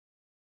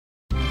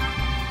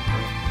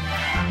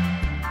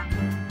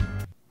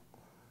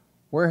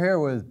We're here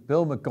with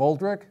Bill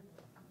McGoldrick.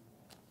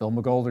 Bill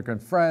McGoldrick and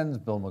Friends,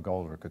 Bill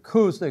McGoldrick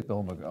Acoustic,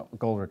 Bill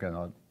McGoldrick and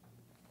a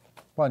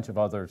bunch of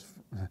others.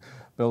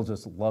 Bill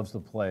just loves to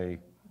play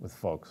with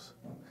folks.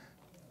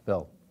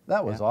 Bill,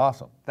 that was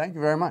awesome. Thank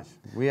you very much.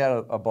 We had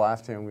a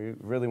blast here, and we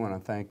really want to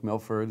thank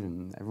Milford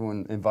and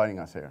everyone inviting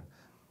us here.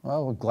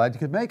 Well, we're glad you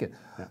could make it.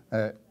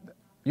 Yeah.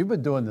 You've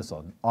been doing this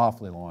an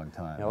awfully long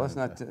time. Yeah, let's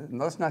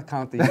not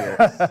count the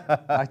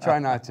years. I try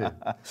not to.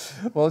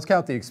 Well, let's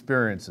count the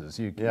experiences.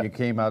 You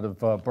came out of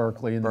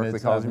Berkeley in the mid-70s. Berkeley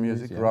College of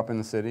Music, grew up in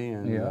the city,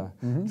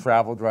 and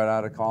traveled right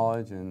out of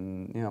college,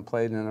 and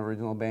played in an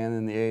original band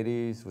in the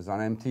 '80s. Was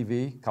on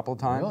MTV a couple of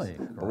times. Really?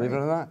 Believe it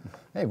or not.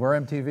 Hey, we're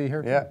MTV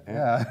here.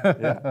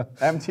 Yeah.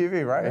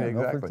 MTV, right? Yeah,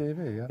 exactly.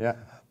 TV, yeah.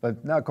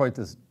 But not quite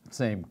the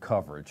same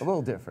coverage. A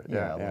little different.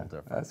 Yeah, a little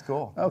different. That's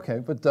cool. Okay,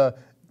 but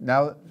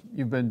now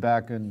you've been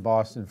back in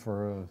Boston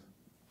for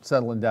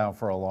settling down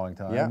for a long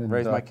time. Yeah, and,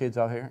 raised my kids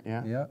out here.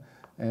 Yeah,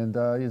 and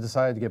you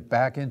decided to get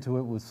back into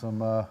it with some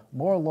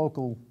more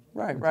local.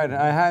 Right. And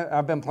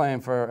I've been playing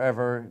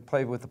forever.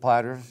 Played with the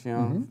Platters,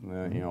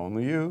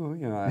 Only You,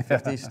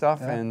 50s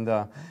stuff, and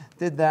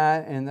did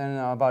that. And then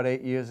about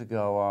 8 years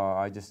ago,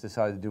 I just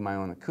decided to do my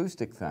own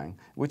acoustic thing,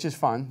 which is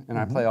fun. And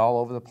I play all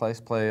over the place.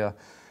 Play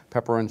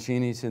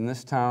Pepperoncinis in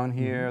this town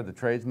here, the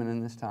Tradesmen in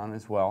this town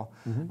as well.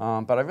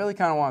 But I really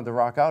kind of wanted to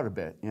rock out a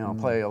bit,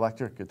 play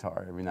electric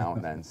guitar every now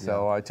and then.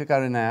 So I took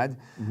out an ad,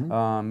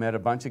 met a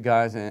bunch of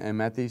guys, and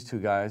met these two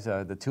guys,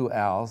 the two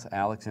Als,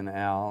 Alex and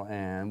Al,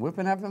 and we've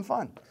been having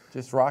fun,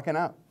 just rocking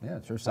out. Yeah,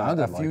 it sure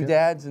sounded like it. A few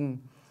dads,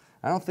 and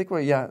I don't think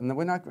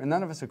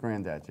none of us are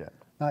granddad yet.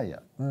 Not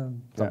yet.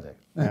 Someday.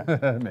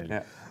 Yeah. Maybe.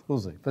 Yeah. We'll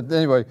see. But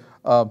anyway,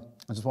 I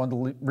just wanted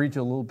to read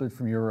you a little bit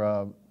from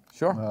your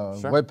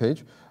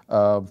webpage.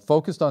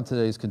 Focused on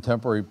today's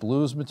contemporary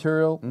blues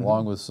material,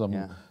 along with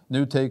some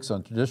new takes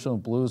on traditional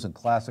blues and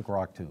classic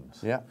rock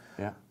tunes. Yeah.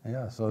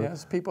 So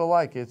yes, people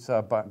like it's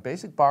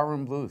basic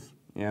barroom blues.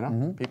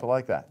 People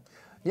like that.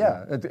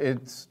 Yeah,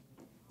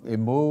 it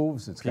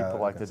moves. People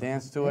like to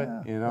dance to it.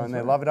 And they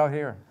right. love it out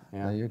here.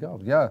 Yeah. There you go.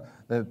 Yeah,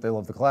 they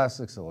love the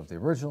classics. They love the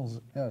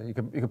originals. Yeah, you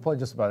can play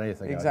just about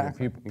anything.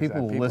 Exactly. Out here.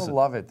 People listen.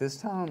 Love it. This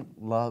town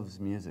loves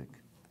music.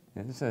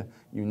 It's a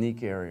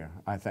unique area,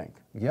 I think.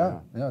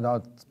 Yeah, no,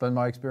 it's been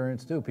my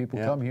experience too. People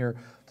come here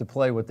to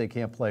play what they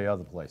can't play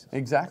other places.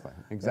 Exactly.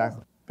 Yeah.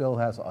 Bill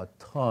has a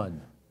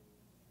ton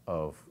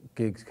of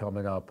gigs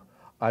coming up.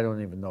 I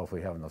don't even know if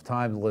we have enough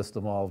time to list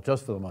them all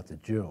just for the month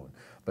of June.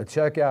 But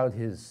check out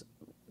his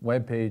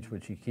webpage,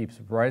 which he keeps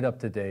right up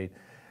to date,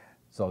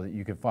 so that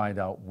you can find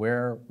out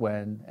where,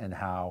 when, and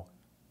how.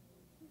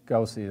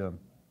 Go see them.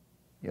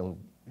 You'll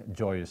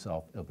enjoy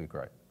yourself. It'll be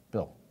great.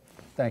 Bill.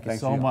 Thank you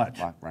so much.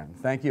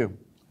 Thank you.